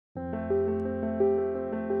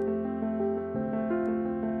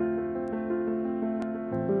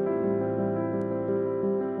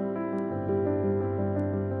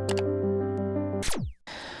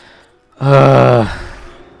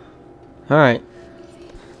Alright.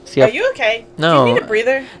 Are you okay? No. Do you need a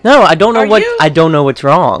breather? No, I don't know I don't know what's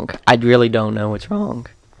wrong. I really don't know what's wrong.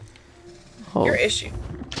 Oh. Your issue.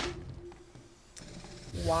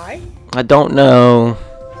 Why? I don't know.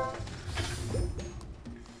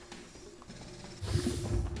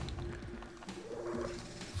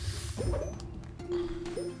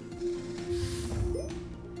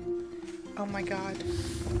 Oh my god.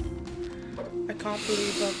 I can't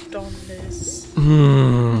believe I've done this.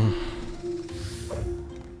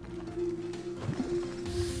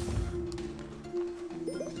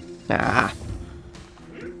 Nah.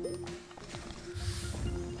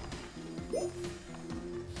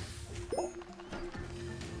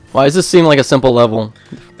 Why does this seem like a simple level?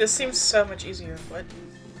 This seems so much easier. What?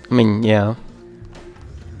 I mean, yeah.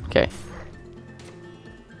 Okay.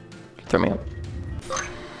 Throw me up.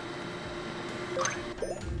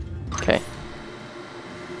 Okay.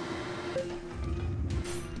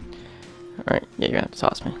 Alright, yeah, you're gonna have to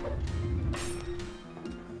toss me.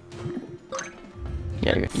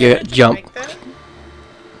 Yeah, you jump. Make that?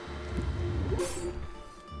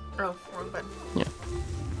 Oh, wrong button. Yeah.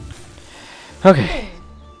 Okay.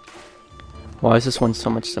 Why is this one so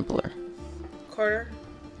much simpler? Carter?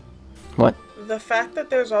 What? The fact that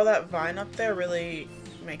there's all that vine up there really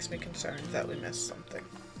makes me concerned that we missed something.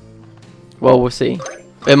 Well, we'll see.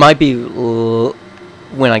 It might be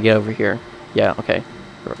when I get over here. Yeah, okay.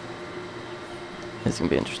 This is gonna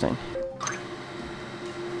be interesting.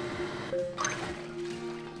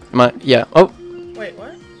 Yeah. Oh! Wait,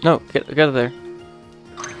 what? No, get out of there.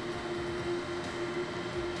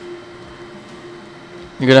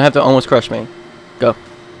 You're gonna have to almost crush me. Go.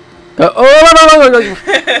 Go. Oh, no.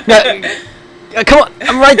 No, come on,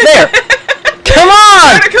 I'm right there. Come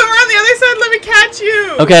on! Carter, come around the other side, let me catch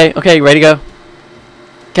you! Okay, ready to go.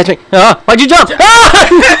 Catch me. Ah, why'd you jump?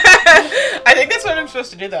 Ah! I think that's what I'm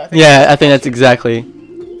supposed to do, though. I think that's exactly.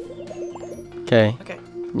 Okay. Okay.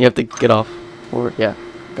 You have to get off. Or, yeah.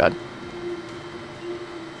 God.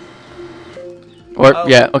 Or,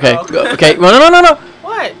 yeah, okay. Oh. Okay, no.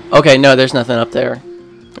 What? Okay, no, there's nothing up there.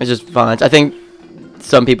 It's just vines. I think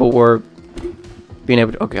some people were being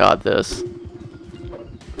able to... Oh, God, this.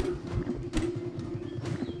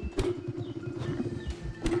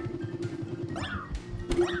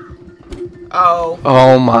 Oh.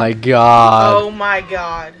 Oh, my God. Oh, my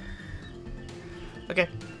God. Okay.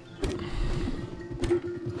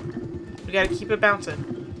 We gotta keep it bouncing.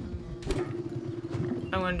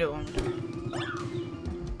 I'm gonna do it one more time.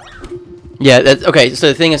 Yeah, that's okay. So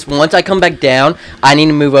the thing is, once I come back down, I need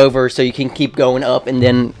to move over so you can keep going up, and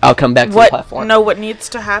then I'll come back to the platform. No, what needs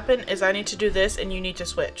to happen is I need to do this, and you need to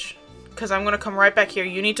switch. Because I'm gonna come right back here.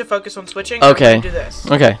 You need to focus on switching. Okay. I'm gonna do this.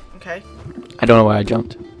 Okay. Okay. I don't know why I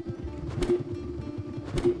jumped.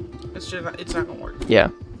 It's not gonna work. Yeah.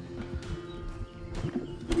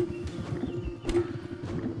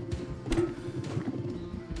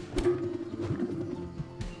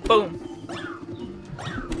 Boom.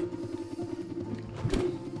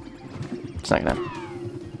 It's not gonna.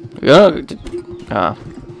 Oh.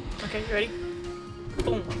 Okay, you ready?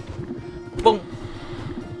 Boom. Boom.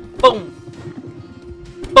 Boom.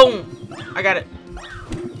 Boom. I got it.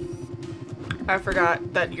 I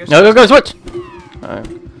forgot that you're. No, go, switch. Alright.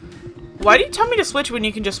 Why do you tell me to switch when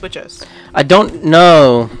you can just switch us? I don't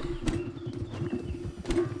know.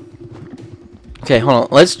 Okay, hold on.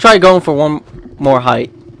 Let's try going for one more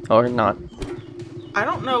height, or not. I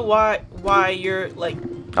don't know why you're like.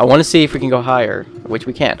 I want to see if we can go higher, which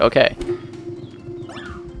we can't. Okay.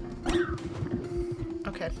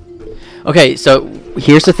 Okay. Okay, so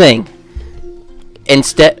here's the thing.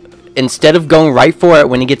 Instead of going right for it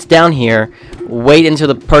when he gets down here, wait until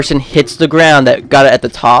the person hits the ground that got it at the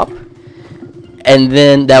top, and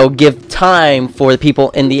then that will give time for the people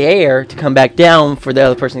in the air to come back down for the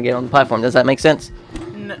other person to get on the platform. Does that make sense?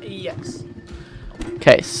 Yes.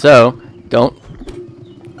 Okay, so don't.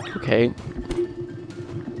 Okay.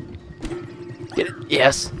 Get it.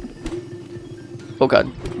 Yes. Oh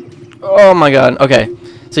god. Oh my god. Okay.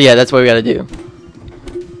 So yeah, that's what we gotta do.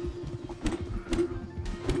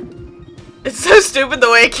 It's so stupid the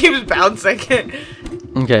way it keeps bouncing.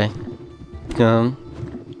 Okay. Down.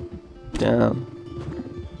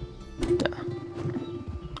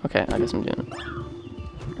 Okay, I guess I'm doing it.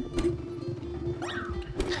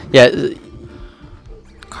 Yeah.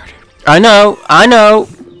 Carter. I know.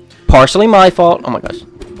 Partially my fault. Oh my gosh.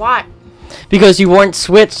 Why? Because you weren't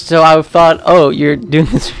switched, so I thought, oh, you're doing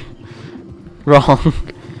this wrong.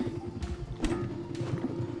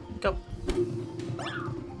 Go.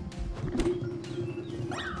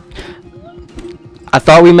 I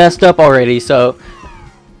thought we messed up already, so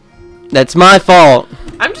That's my fault.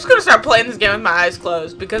 I'm just gonna start playing this game with my eyes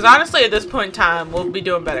closed because honestly, at this point in time, we'll be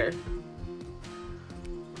doing better.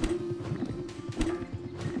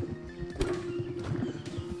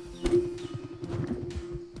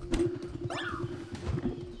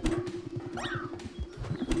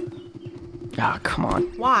 Ah, come on.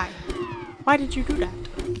 Why? Why did you do that?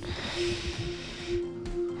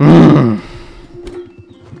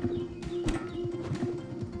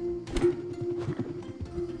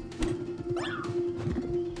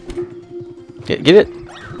 Get it?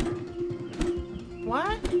 What?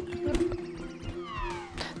 I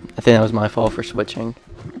think that was my fault for switching.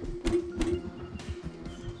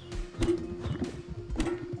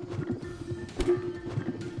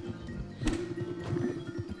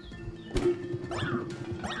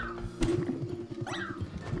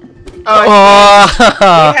 Oh,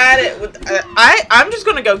 we had it with. I'm just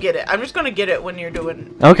gonna go get it. I'm just gonna get it when you're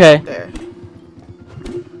doing. Okay. There.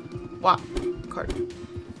 Wow. Card.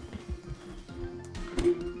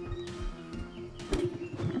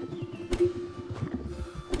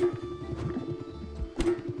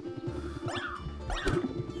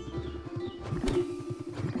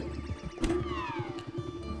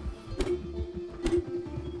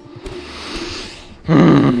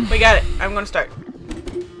 We got it. I'm gonna start.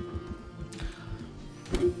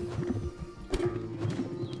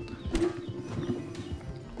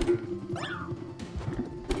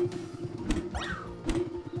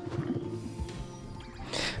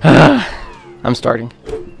 I'm starting.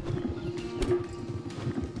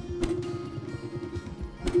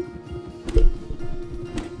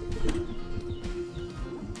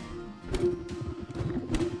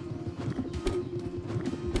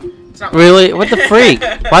 Really? What the freak?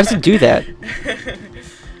 Why does it do that?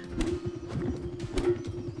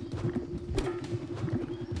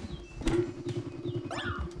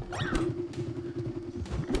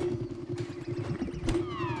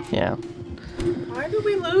 Yeah. Why do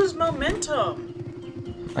we lose momentum?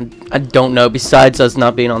 I don't know, besides us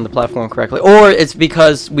not being on the platform correctly. Or it's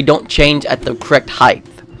because we don't change at the correct height.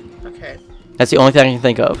 Okay. That's the only thing I can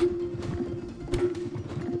think of.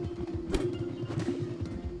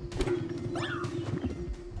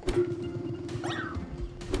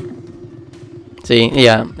 See,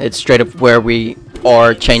 yeah, it's straight up where we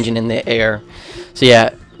are changing in the air. So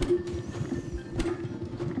yeah.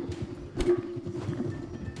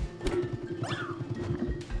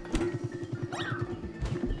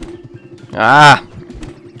 Ah.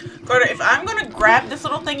 Carter, if I'm gonna grab this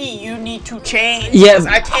little thingy, you need to change. Yeah,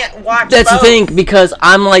 I can't watch. That's both. the thing, because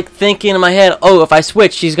I'm like thinking in my head, oh, if I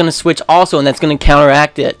switch, she's gonna switch also, and that's gonna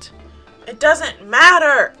counteract it. It doesn't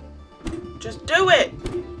matter. Just do it.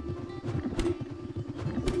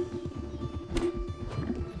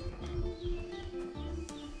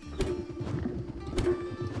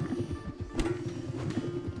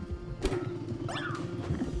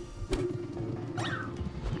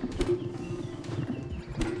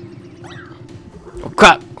 Oh,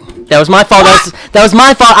 crap. That was my fault. That was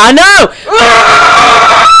my fault. I know!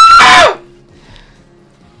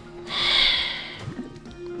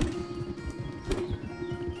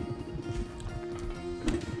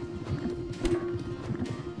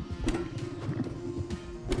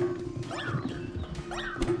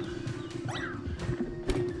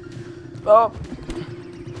 Oh.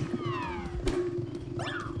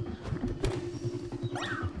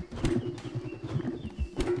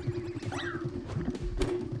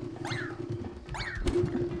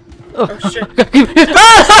 Oh shit.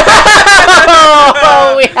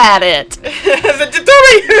 Oh, we had it. I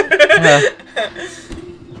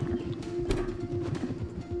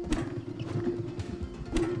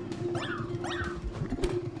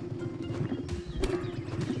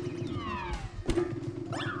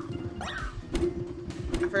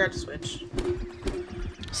forgot to switch.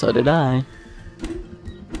 So did I.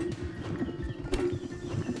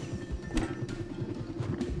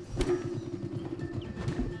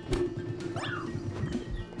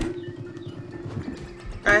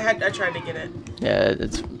 I tried to get it. Yeah,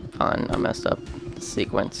 it's fine. I messed up the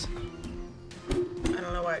sequence. I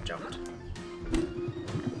don't know why I jumped.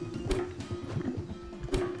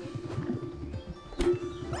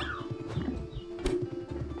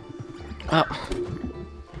 Oh.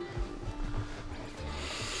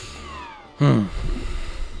 Hmm.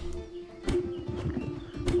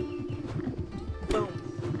 Boom.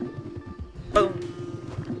 Boom.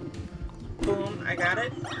 Boom. I got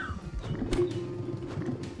it.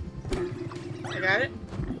 I got it.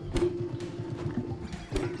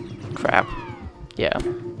 Crap. Yeah.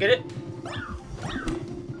 Get it?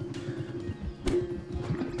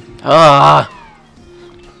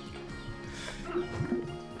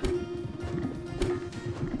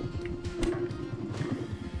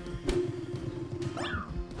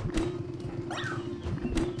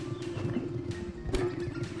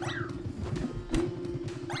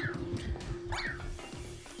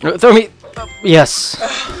 Throw me. Yes.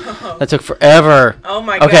 That took forever. Oh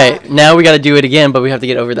my god. Okay, now we gotta do it again, but we have to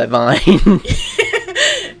get over that vine.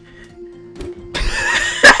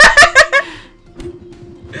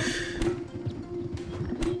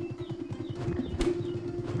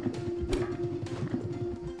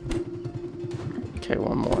 Okay,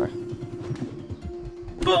 one more.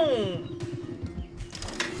 Boom.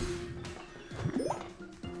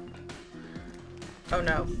 Oh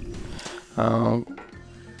no.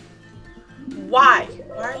 Why?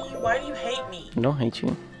 Why do you hate me? I don't hate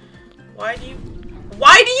you. Why do you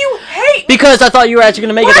hate me? Because I thought you were actually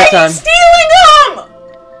gonna make it that Why are time. you stealing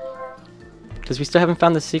them? Because we still haven't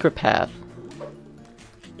found the secret path.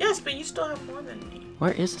 Yes, but you still have more than me.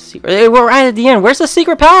 Where is the secret? Hey, we're right at the end. Where's the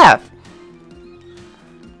secret path?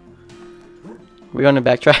 We're gonna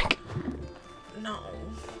backtrack. No.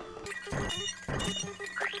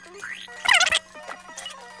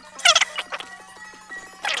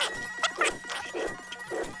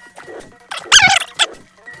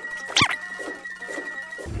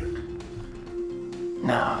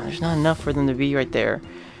 No, there's not enough for them to be right there.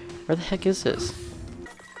 Where the heck is this?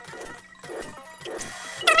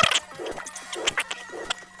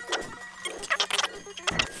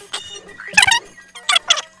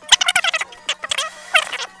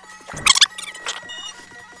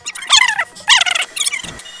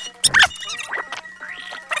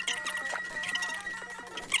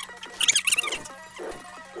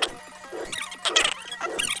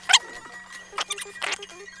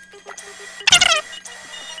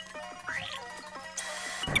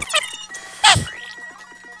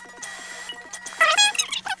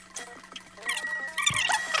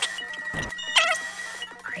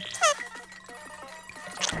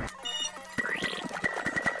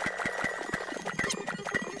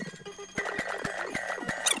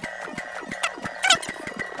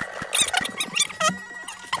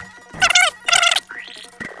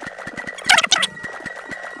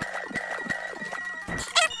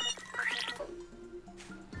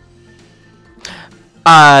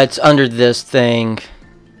 It's under this thing.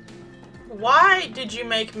 Why did you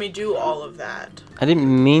make me do all of that? I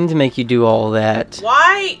didn't mean to make you do all that.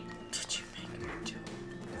 Why did you make me do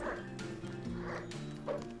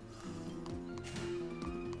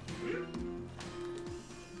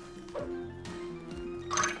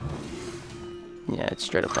Yeah, it's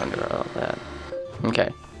straight up under all that. Okay.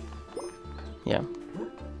 Yeah.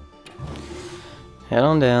 Head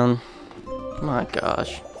on down. My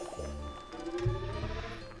gosh.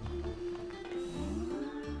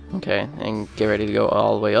 Okay, and get ready to go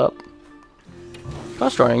all the way up.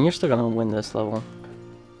 Gosh darn, you're still gonna win this level.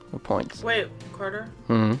 No points. Wait, Carter?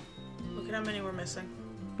 Mm-hmm. Look at how many we're missing.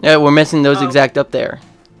 Yeah, we're missing those Oh. exact up there.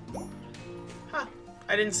 Huh.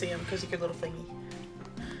 I didn't see him because he could little thingy.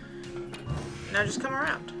 Now just come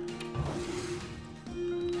around.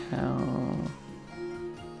 How?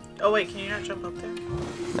 Oh wait, can you not jump up there?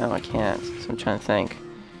 No, I can't. So I'm trying to think.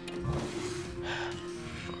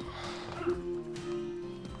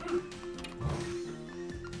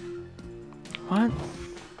 What?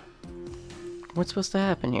 What's supposed to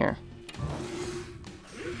happen here?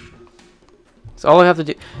 So all I have to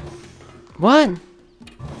do... What?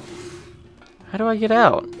 How do I get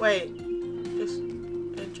out? Wait.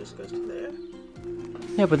 It just goes to there?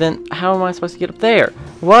 Yeah, but then how am I supposed to get up there?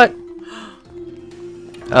 What?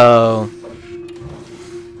 Oh.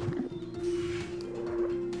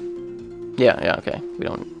 Yeah, okay. We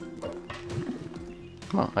don't...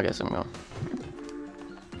 Well, I guess I'm going.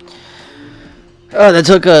 Oh, that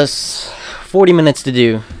took us 40 minutes to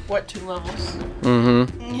do. What, 2 levels?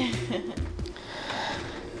 Mm-hmm.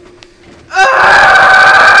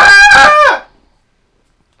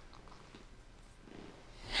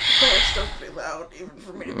 It's still pretty loud, even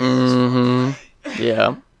for me to be Mm-hmm.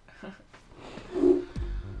 Yeah.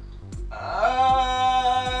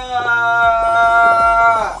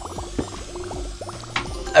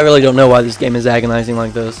 I really don't know why this game is agonizing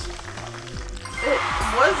like this. It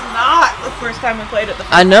was not the first time we played it. The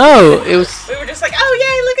first I know, it was... We were just like, oh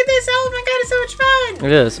yay, look at this, oh my god, it's so much fun!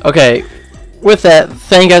 It is. Okay, with that,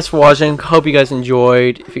 thank you guys for watching. Hope you guys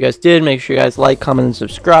enjoyed. If you guys did, make sure you guys like, comment, and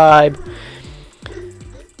subscribe.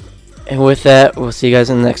 And with that, we'll see you guys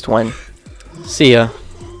in the next one. See ya.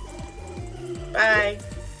 Bye.